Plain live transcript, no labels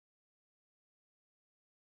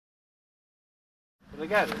They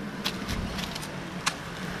got it.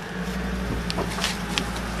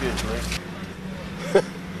 Excuse me.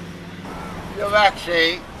 You've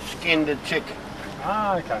actually skinned a chicken.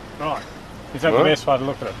 Ah, okay, right. Is that the best way to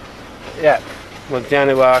look at it? Yeah. Well, it's the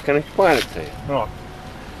only way I can explain it to you. Right.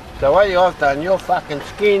 So what you've done, you've fucking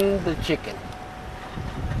skinned the chicken.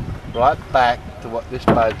 Right back to what this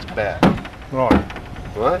boat's about.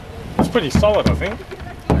 Right. Right? It's pretty solid, I think.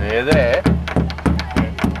 There. Yeah.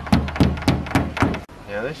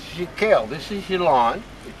 Now this is your keel, this is your line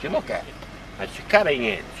that you look at. That's your cutting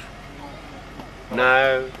edge.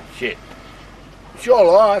 No shit. It's your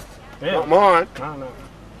life, not mine. No.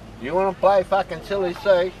 You want to play fucking silly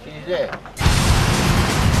sea, she's there.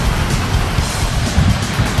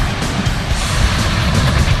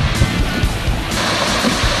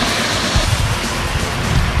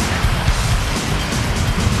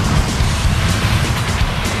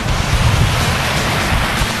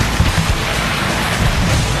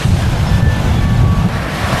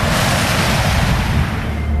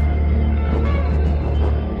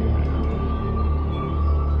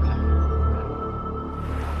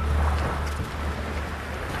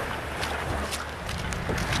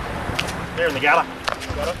 There in the gutter.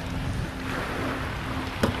 Got it.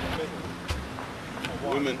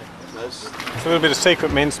 Women. It's a little bit of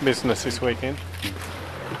secret men's business this weekend.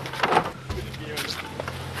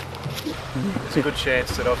 There's a good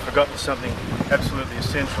chance that I've forgotten something absolutely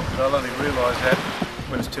essential, but I'll only realise that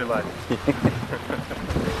when it's too late.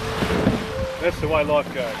 That's the way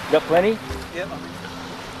life goes. Got plenty? Yep.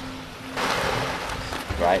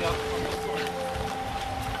 Great.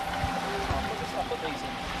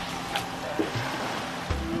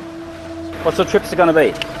 What's the trips going to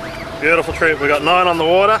be? Beautiful trip. We've got 9 on the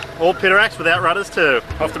water, all pitteracks without rudders too.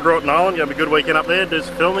 Off to Broughton Island, going to be a good weekend up there, do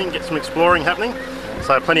some filming, get some exploring happening.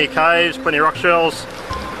 So plenty of caves, plenty of rock shells,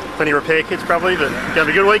 plenty of repair kits probably, but going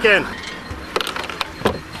to be a good weekend.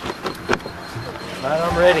 Mate,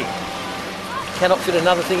 I'm ready. Cannot fit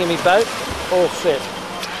another thing in my boat. All set.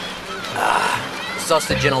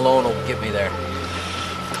 Sausage and alone will get me there.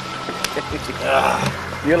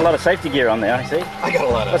 You got a lot of safety gear on there, I see. I got a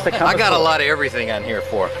lot of. What's the compass I got a for? lot of everything on here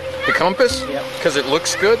for the compass, because it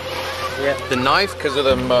looks good. Yeah. The knife, because of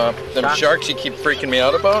them sharks you keep freaking me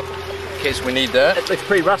out about. In case we need that. It's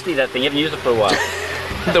pretty rusty, that thing. You haven't used it for a while.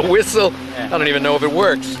 The whistle. I don't even know if it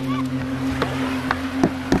works.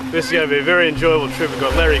 This is going to be a very enjoyable trip. We've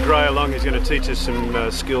got Larry Gray along, who's going to teach us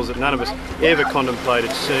some skills that none of us ever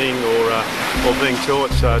contemplated seeing or being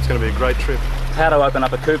taught, so it's going to be a great trip. How to open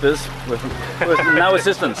up a Cooper's with no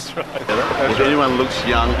assistance. If anyone looks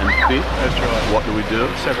young and fit, what do we do?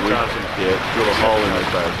 Sabotage them. Yeah, drill a hole in their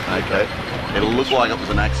boat. Okay. It'll look like it was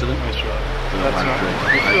an accident. That's right.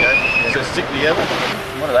 Okay. So stick together.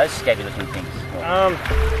 What are those scabby looking things?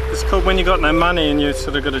 It's called when you got no money and you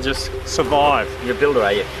sort of got to just survive. You're a builder,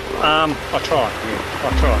 are you? I try. I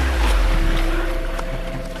try.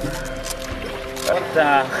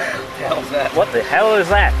 What the hell is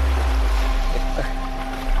that?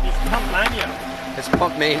 It's pump mania. It's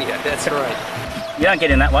pump mania, that's right. You don't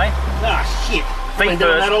get in that way. Ah, shit. I've been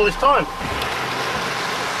doing first. that all this time.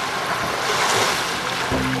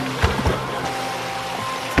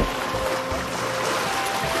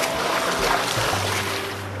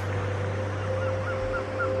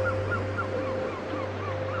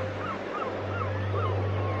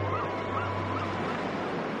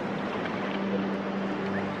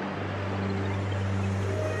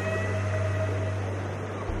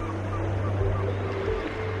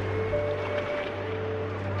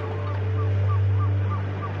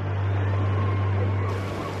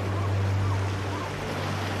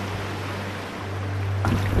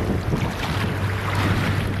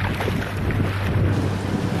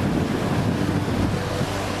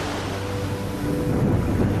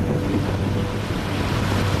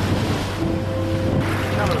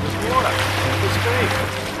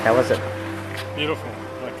 How was it? Beautiful.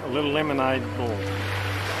 Like a little lemonade ball.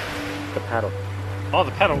 The paddle. Oh,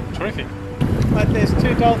 the paddle. Terrific. There's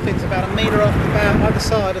 2 dolphins about a metre off the bow, either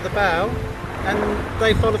side of the bow, and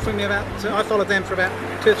they followed from me I followed them for about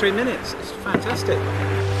 2 or 3 minutes. It's fantastic.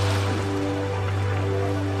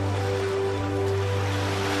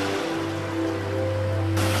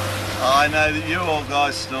 I know that you all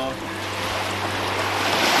guys snore.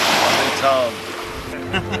 I've been told.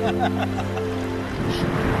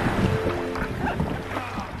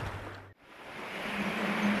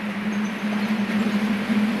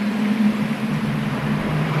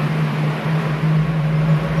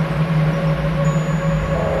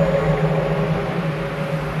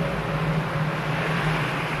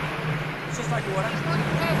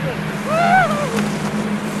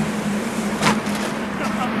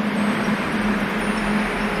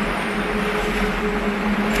 This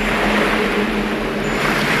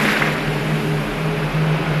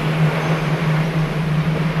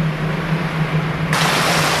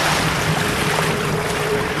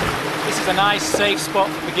is a nice safe spot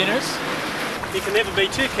for beginners. You can never be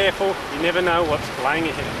too careful, you never know what's laying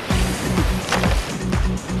ahead.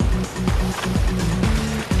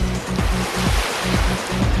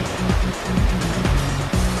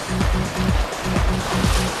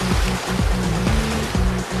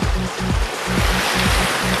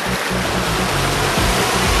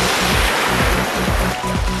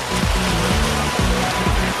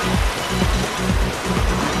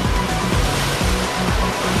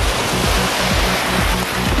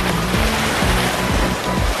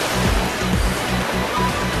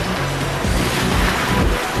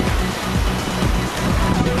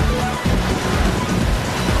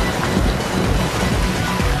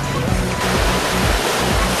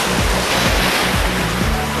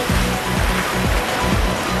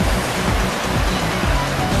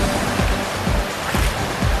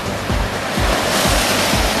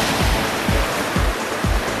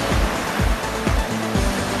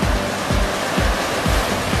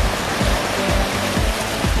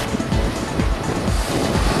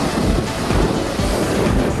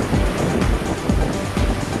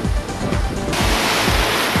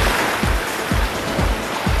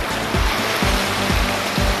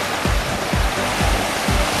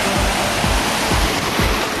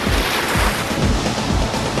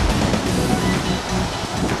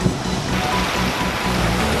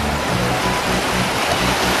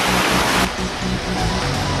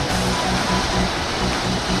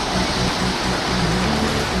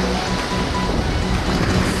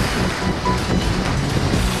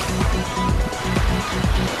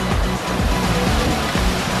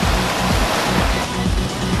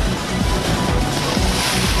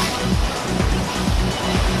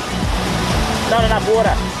 Not enough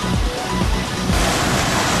water.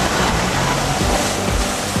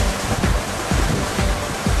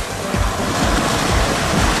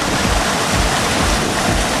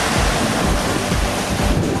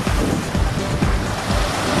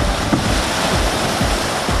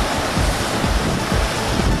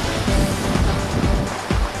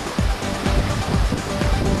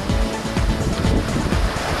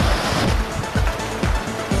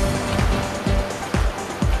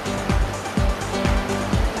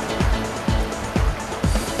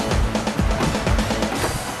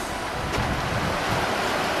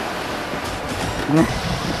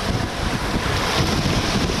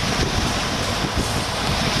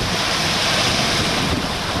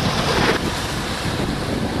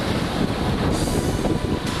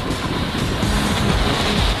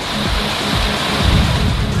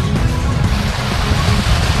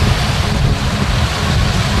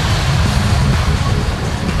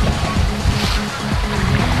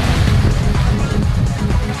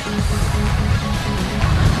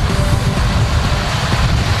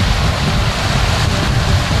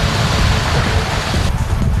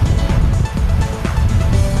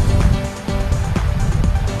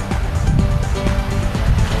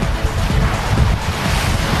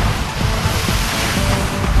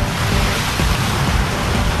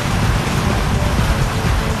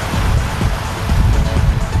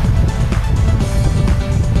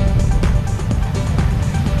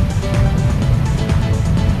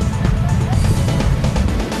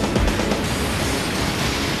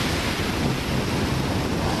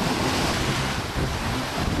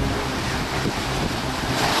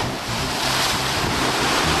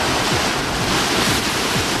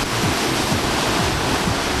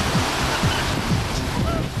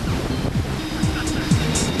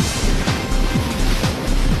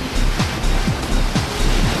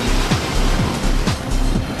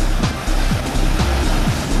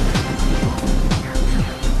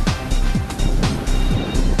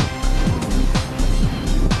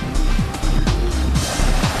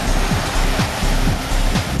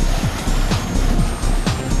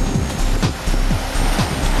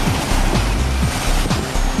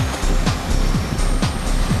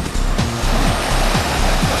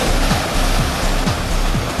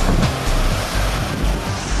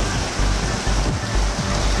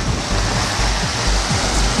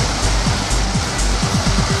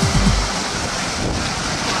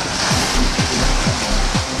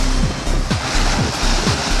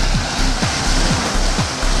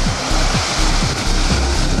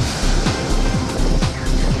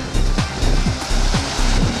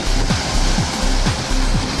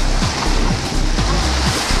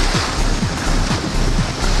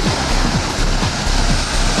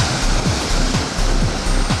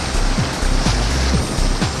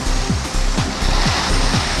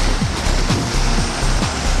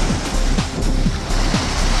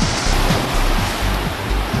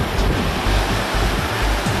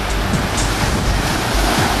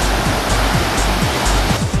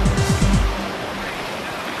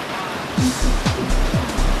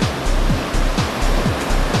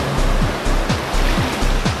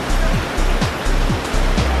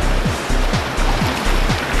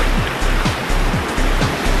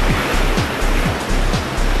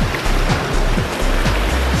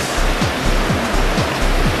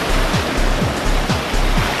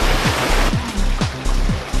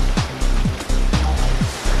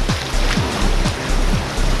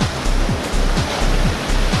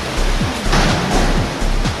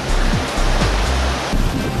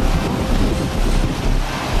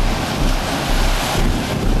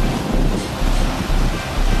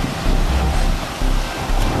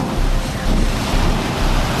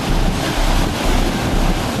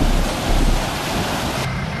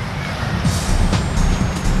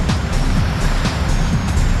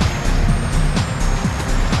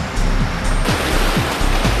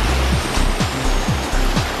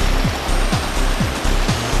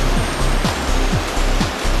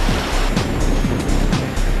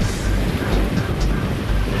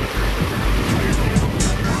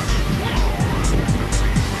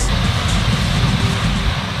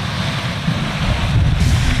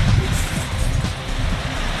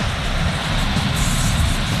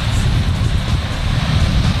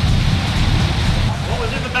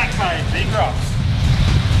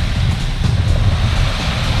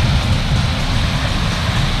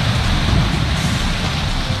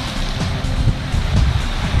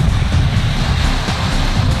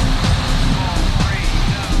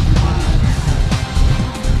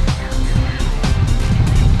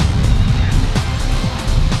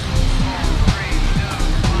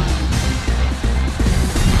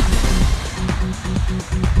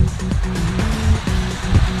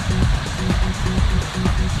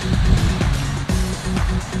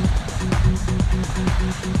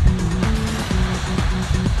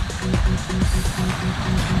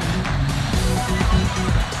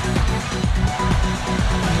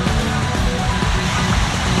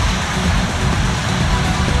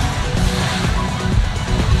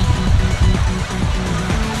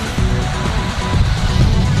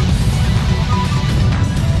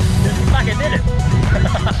 Fucking did it.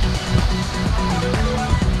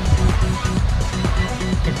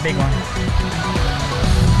 It's a big one.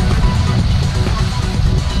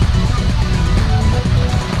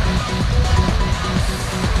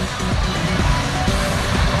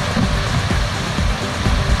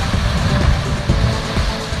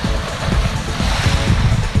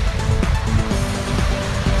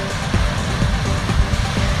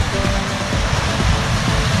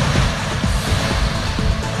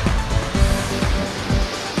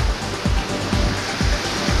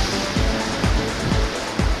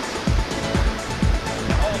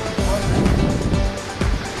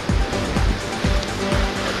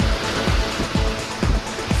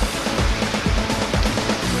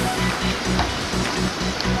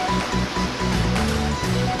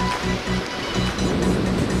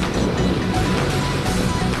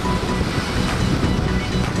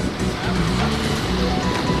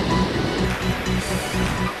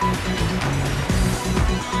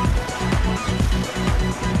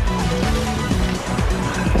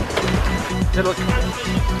 Does it look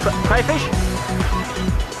crayfish?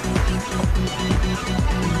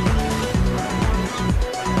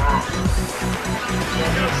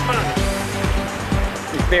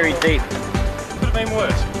 It's very deep. Could have been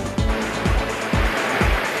worse.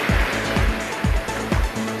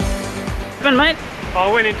 Come on, mate.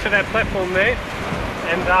 I went into that platform there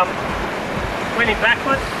and went in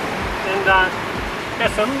backwards and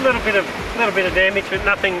just a little bit of damage, but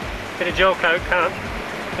nothing. Bit of gel coat can't.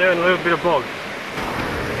 There and a little bit of bog.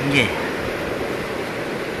 Yeah.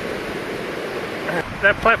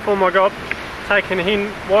 That platform I got taken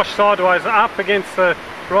in, washed sideways up against the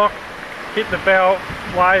rock, hit the bow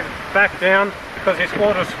wave back down because this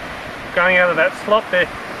water's going out of that slot there,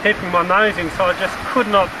 hitting my nose in, so I just could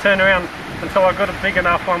not turn around until I got a big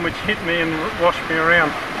enough one which hit me and washed me around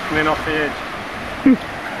and then off the edge.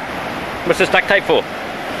 What's this duct tape for?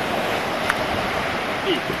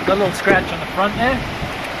 Got a little scratch on the front there.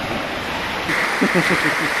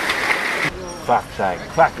 Fuck's sake.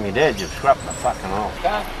 Fuck me dead, you've scrapped my fucking off.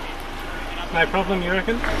 No problem, you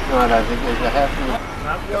reckon? No, I don't think there's a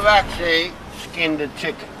hassle. You've actually skinned a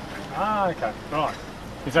chicken. Ah, okay, right.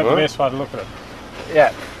 Is that Right. the best way to look at it?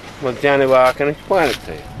 Yeah. Well, it's the only way I can explain it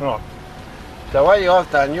to you. Right. So what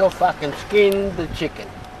you've done, you've fucking skinned the chicken.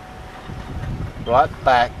 Right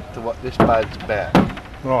back to what this boat's about.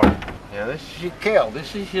 Right. Now this is your keel,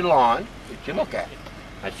 this is your line, which you look at.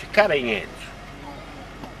 That's your cutting edge.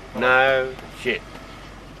 No shit.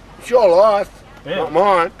 It's your life, Yeah. not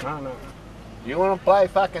mine. No, no. You want to play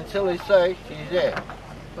fucking silly sea? She's there.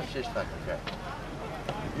 What's this fucking crap?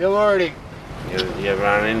 You've already... You've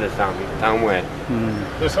run into something somewhere.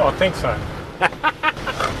 Yes, I think so.